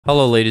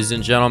Hello ladies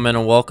and gentlemen,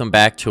 and welcome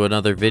back to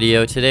another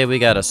video. Today we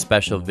got a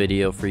special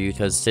video for you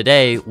because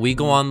today we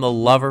go on the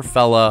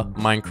Loverfella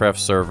Minecraft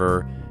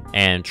server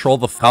and troll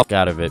the fuck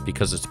out of it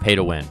because it's pay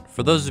to win.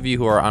 For those of you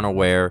who are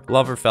unaware,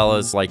 Loverfella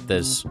is like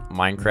this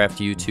Minecraft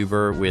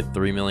YouTuber with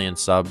 3 million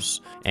subs,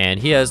 and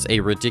he has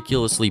a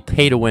ridiculously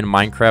pay to win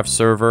Minecraft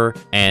server.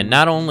 And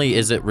not only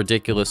is it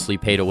ridiculously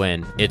pay to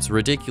win, it's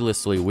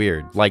ridiculously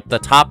weird. Like, the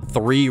top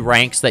 3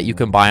 ranks that you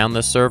can buy on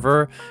this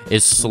server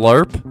is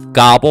Slurp,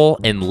 Gobble,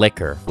 and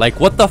Liquor. Like,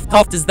 what the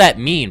fuck does that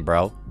mean,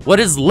 bro? What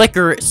is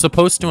liquor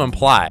supposed to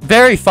imply?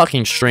 Very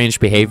fucking strange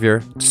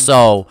behavior.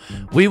 So,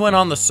 we went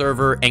on the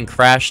server and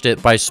crashed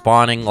it by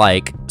spawning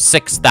like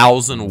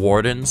 6,000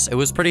 wardens. It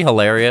was pretty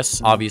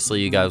hilarious.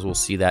 Obviously, you guys will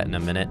see that in a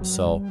minute,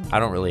 so I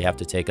don't really have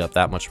to take up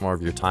that much more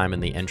of your time in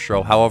the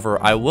intro. However,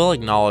 I will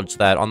acknowledge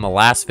that on the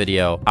last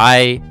video,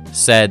 I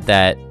said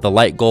that the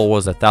like goal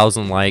was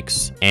 1,000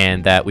 likes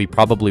and that we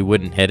probably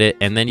wouldn't hit it,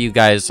 and then you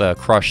guys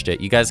crushed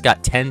it. You guys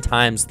got 10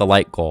 times the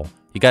like goal.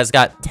 You guys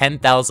got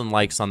 10,000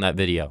 likes on that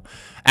video.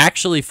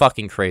 Actually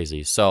fucking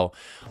crazy. So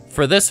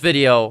for this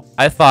video,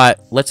 I thought,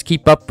 let's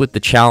keep up with the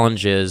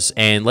challenges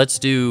and let's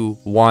do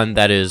one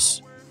that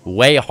is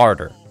way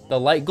harder. The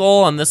like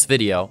goal on this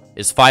video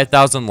is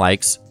 5,000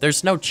 likes.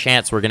 There's no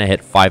chance we're gonna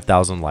hit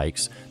 5,000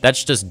 likes.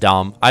 That's just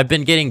dumb. I've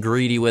been getting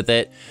greedy with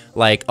it.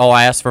 Like, oh,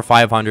 I asked for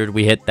 500,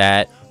 we hit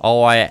that.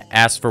 Oh, I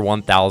asked for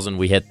 1,000,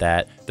 we hit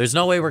that. There's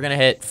no way we're gonna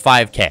hit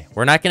 5K.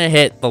 We're not gonna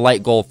hit the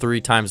like goal 3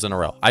 times in a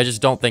row. I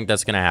just don't think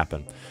that's gonna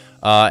happen.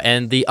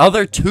 And the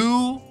other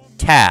 2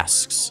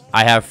 tasks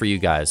I have for you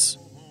guys,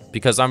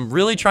 because I'm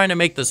really trying to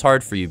make this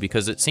hard for you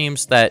because it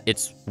seems that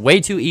it's way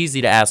too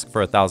easy to ask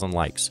for 1,000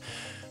 likes.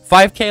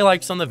 5K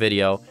likes on the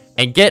video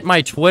and get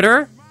my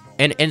Twitter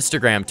and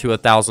Instagram to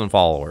 1,000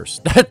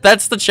 followers.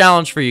 That's the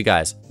challenge for you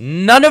guys.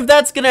 None of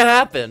that's gonna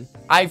happen.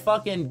 I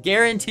fucking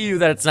guarantee you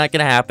that it's not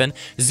gonna happen.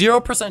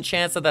 0%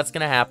 chance that that's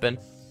gonna happen,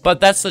 but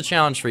that's the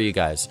challenge for you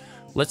guys.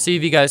 Let's see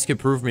if you guys can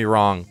prove me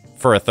wrong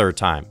for a 3rd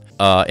time.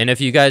 And if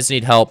you guys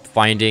need help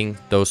finding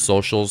those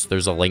socials,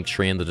 there's a link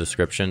tree in the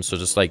description, so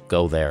just like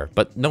go there.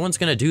 But no one's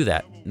gonna do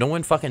that. No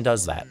one fucking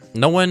does that.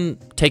 No one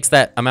takes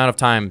that amount of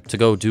time to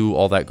go do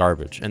all that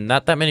garbage, and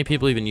not that many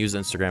people even use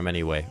Instagram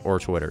anyway, or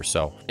Twitter,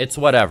 so it's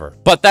whatever.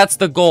 But that's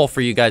the goal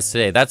for you guys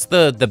today. That's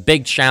the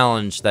big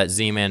challenge that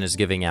Z-Man is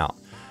giving out.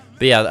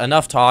 But yeah,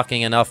 enough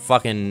talking, enough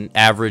fucking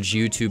average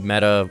YouTube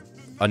meta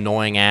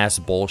annoying ass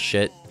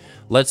bullshit.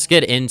 Let's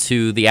get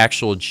into the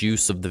actual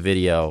juice of the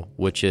video,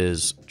 which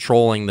is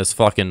trolling this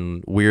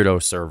fucking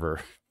weirdo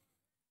server.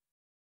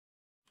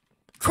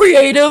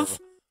 Creative?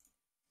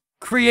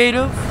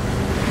 Creative?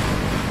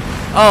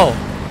 Oh.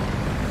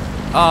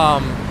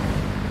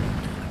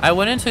 I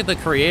went into the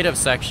creative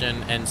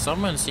section and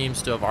someone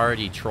seems to have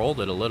already trolled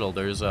it a little.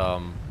 There's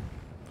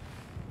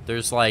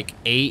like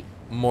 8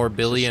 more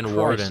billion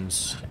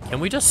wardens. Can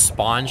we just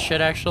spawn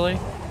shit actually?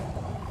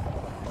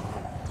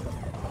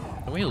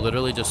 Can we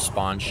literally just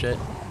spawn shit?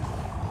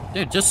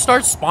 Dude, just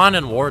start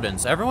spawning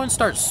wardens. Everyone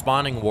starts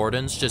spawning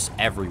wardens just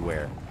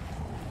everywhere.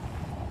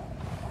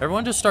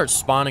 Everyone just starts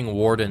spawning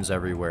wardens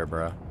everywhere,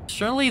 bro.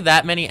 Surely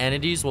that many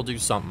entities will do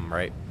something,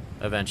 right?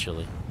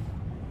 Eventually.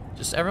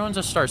 Just everyone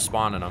just starts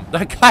spawning them.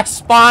 That guy's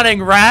spawning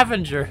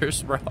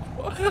Ravengers, bro.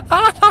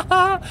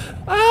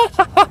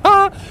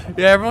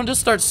 Yeah, everyone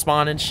just starts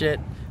spawning shit.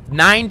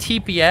 9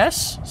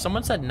 TPS?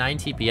 Someone said 9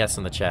 TPS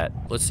in the chat.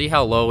 Let's see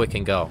how low it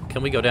can go.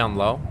 Can we go down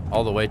low?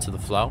 All the way to the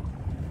flow?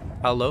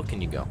 How low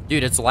can you go?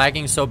 Dude, it's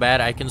lagging so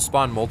bad I can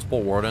spawn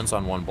multiple wardens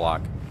on 1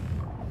 block.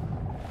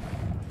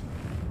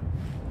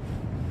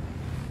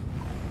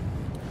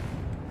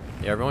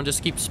 Yeah, everyone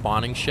just keeps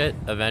spawning shit.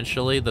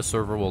 Eventually, the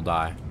server will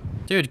die.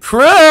 Dude,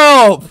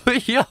 Krill!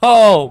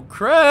 Yo,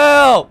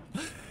 Krill!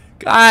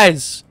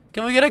 Guys,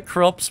 can we get a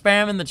Krill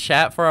spam in the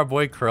chat for our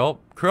boy Krill?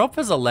 Krillp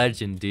is a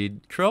legend,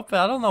 dude. Krillp,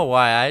 I don't know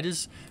why.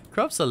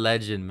 Krillp's a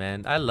legend,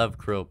 man. I love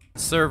Krillp.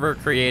 Server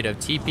creative.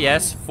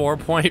 TPS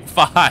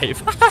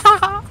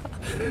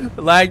 4.5.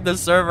 Lag the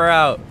server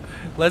out.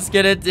 Let's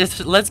get it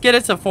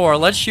to 4.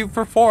 Let's shoot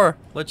for 4.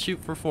 Let's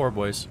shoot for 4,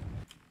 boys.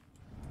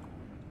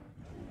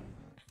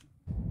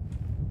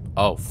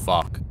 Oh,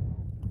 fuck.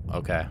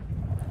 Okay.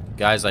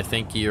 Guys, I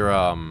think you're,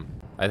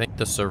 I think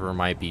the server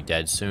might be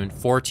dead soon.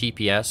 4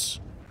 TPS.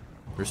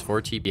 There's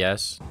 4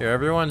 TPS. Here,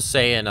 everyone's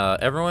saying,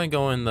 everyone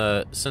go in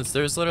the, since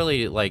there's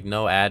literally, like,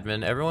 no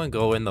admin, everyone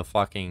go in the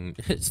fucking,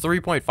 it's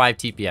 3.5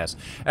 TPS.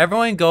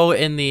 Everyone go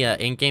in the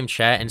in-game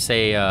chat and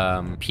say,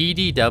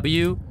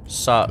 PDW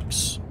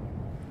sucks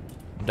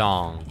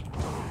dong.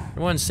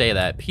 Everyone say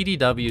that.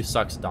 PDW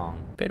sucks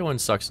dong. Pay-to-win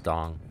sucks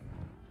dong.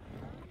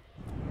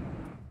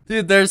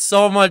 Dude, there's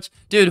so much.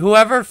 Dude,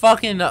 whoever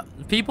fucking,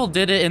 people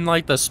did it in,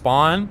 like, the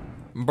spawn,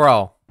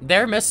 bro.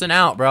 They're missing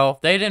out, bro.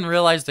 They didn't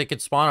realize they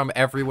could spawn them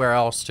everywhere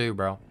else, too,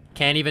 bro.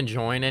 Can't even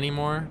join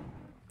anymore.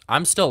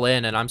 I'm still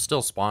in, and I'm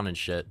still spawning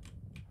shit.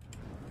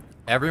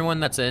 Everyone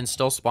that's in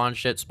still spawn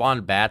shit.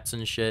 Spawn bats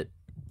and shit.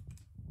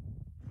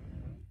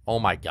 Oh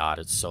my god,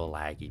 it's so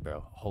laggy,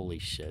 bro. Holy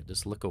shit.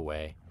 Just look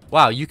away.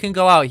 Wow, you can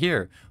go out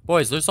here.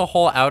 Boys, there's a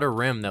whole outer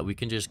rim that we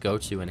can just go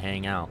to and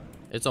hang out.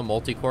 It's a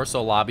multi-core,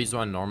 so lobbies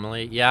run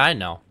normally. Yeah, I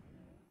know.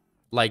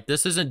 Like,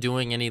 this isn't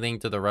doing anything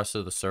to the rest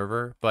of the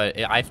server, but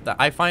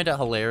I find it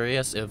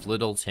hilarious if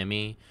little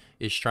Timmy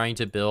is trying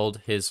to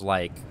build his,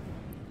 like,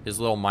 his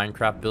little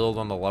Minecraft build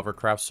on the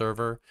Lovercraft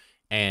server,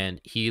 and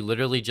he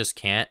literally just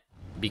can't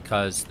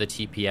because the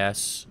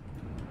TPS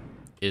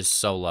is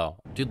so low.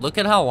 Dude, look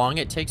at how long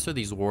it takes for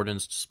these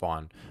wardens to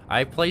spawn.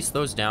 I placed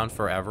those down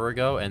forever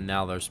ago, and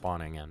now they're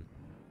spawning in.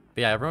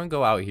 But yeah, everyone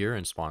go out here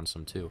and spawn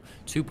some too.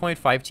 2.5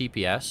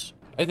 TPS.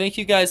 I think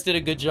you guys did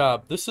a good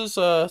job. This is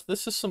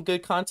some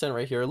good content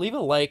right here. Leave a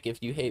like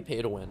if you hate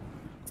pay to win.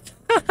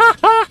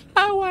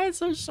 Why is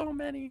there so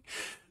many?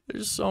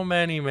 There's so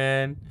many,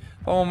 man.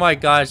 Oh my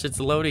gosh, it's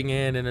loading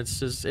in and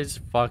it's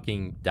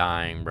fucking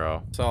dying,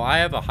 bro. So I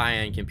have a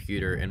high-end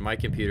computer and my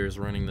computer is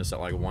running this at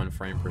like 1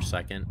 frame per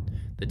second.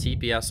 The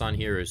TPS on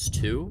here is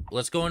 2.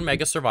 Let's go in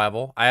Mega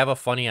Survival. I have a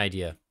funny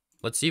idea.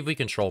 Let's see if we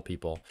can troll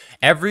people.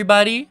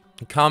 Everybody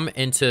come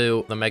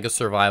into the Mega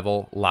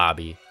Survival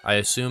lobby. I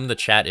assume the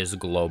chat is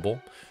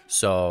global,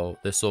 so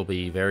this will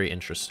be very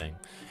interesting.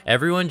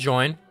 Everyone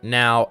join.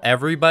 Now,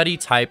 everybody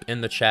type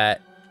in the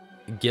chat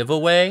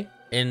giveaway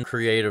in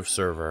creative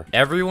server.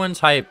 Everyone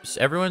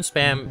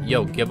spam,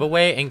 yo,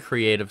 giveaway in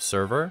creative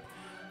server.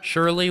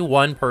 Surely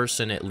one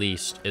person at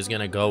least is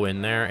gonna go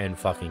in there and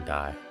fucking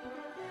die.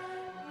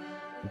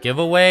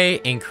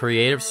 Giveaway in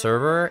creative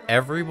server.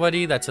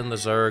 Everybody that's in the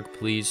Zerg,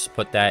 please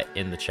put that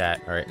in the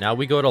chat. All right, now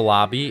we go to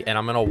lobby and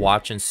I'm gonna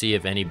watch and see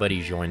if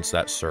anybody joins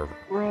that server.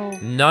 Bro,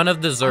 none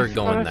of the Zerg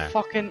go in there.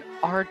 Fucking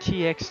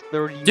RTX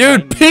 30.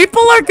 Dude,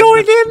 people are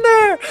going in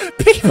there.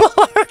 People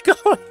are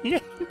going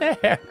in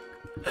there.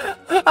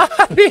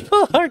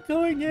 People are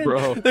going in.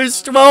 Bro,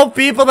 there's 12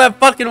 people that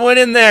fucking went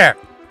in there.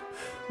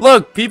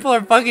 Look, people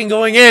are fucking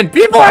going in.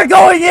 People are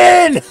going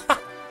in.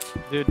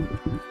 Dude,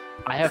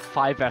 I have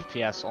 5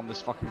 FPS on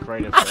this fucking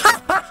creative.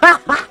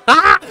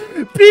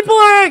 People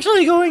are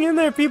actually going in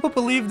there. People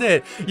believed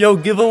it. Yo,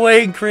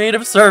 giveaway in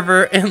creative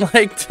server, and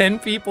like 10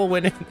 people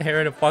went in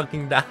there to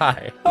fucking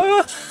die.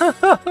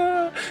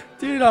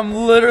 Dude, I'm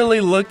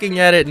literally looking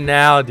at it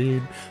now,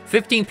 dude.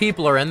 15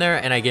 people are in there,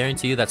 and I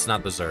guarantee you that's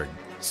not the Zerg.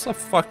 Some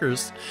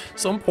fuckers,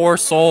 some poor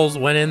souls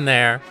went in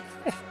there,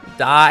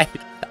 died.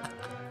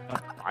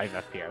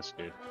 5 FPS,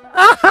 dude.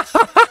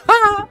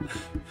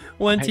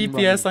 1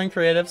 TPS on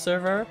creative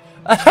server.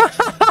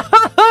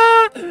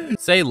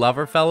 Say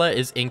Loverfella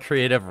is in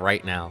creative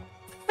right now.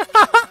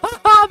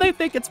 They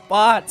think it's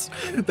bots.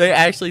 They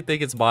actually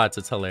think it's bots.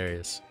 It's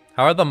hilarious.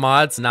 How are the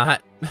mods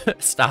not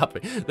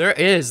stopping?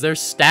 There's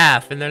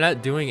staff and they're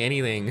not doing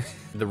anything.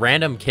 The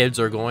random kids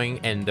are going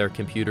and their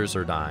computers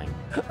are dying.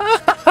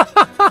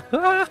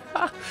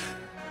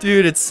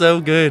 Dude, it's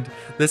so good.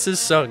 This is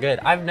so good.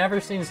 I've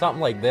never seen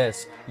something like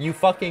this. You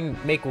fucking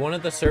make one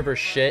of the servers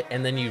shit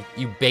and then you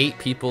bait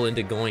people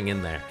into going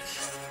in there.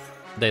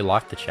 They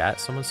locked the chat?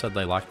 Someone said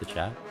they locked the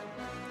chat.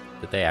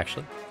 Did they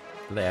actually?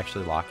 Did they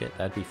actually lock it?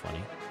 That'd be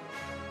funny.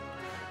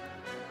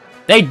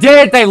 They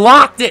did! They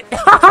locked it!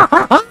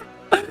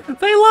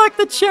 They locked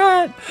the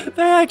chat!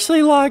 They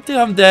actually locked it.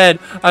 I'm dead.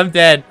 I'm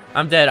dead.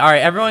 I'm dead.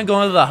 Alright, everyone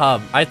go into the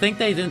hub. I think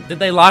they didn't. Did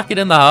they lock it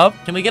in the hub?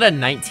 Can we get a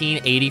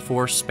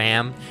 1984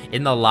 spam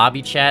in the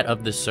lobby chat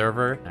of the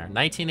server?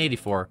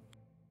 1984.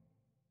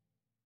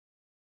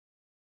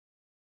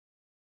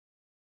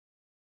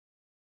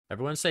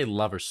 Everyone say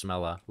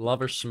Loversmella.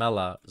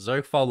 Loversmella.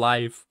 Zerg for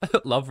life.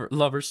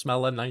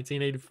 Loversmella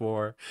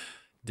 1984.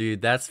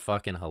 Dude, that's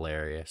fucking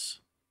hilarious.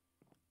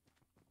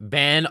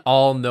 Ban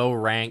all no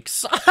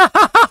ranks.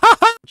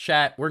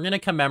 Chat, we're gonna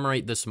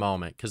commemorate this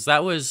moment because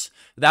that was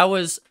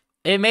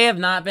it may have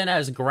not been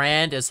as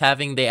grand as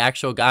having the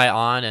actual guy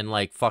on and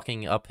like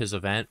fucking up his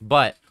event,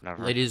 but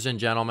never. Ladies and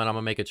gentlemen, I'm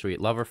gonna make a tweet.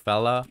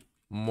 Loverfella,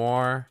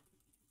 more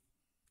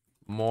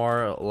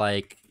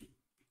like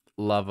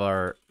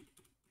lover,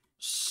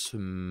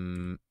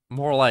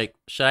 more like,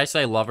 should I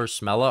say lover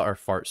smella or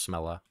fart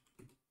smella?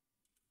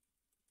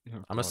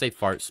 Oh, I'm gonna say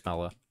fart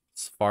smella.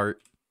 It's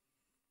fart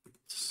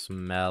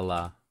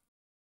smella.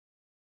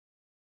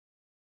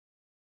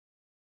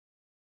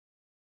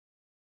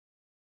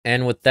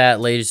 And with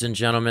that, ladies and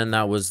gentlemen,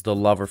 that was the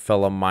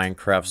Loverfella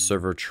Minecraft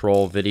server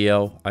troll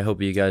video. I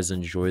hope you guys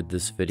enjoyed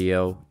this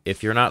video.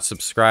 If you're not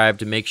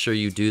subscribed, make sure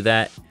you do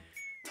that.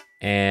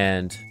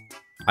 And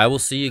I will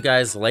see you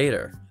guys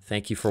later.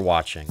 Thank you for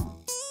watching.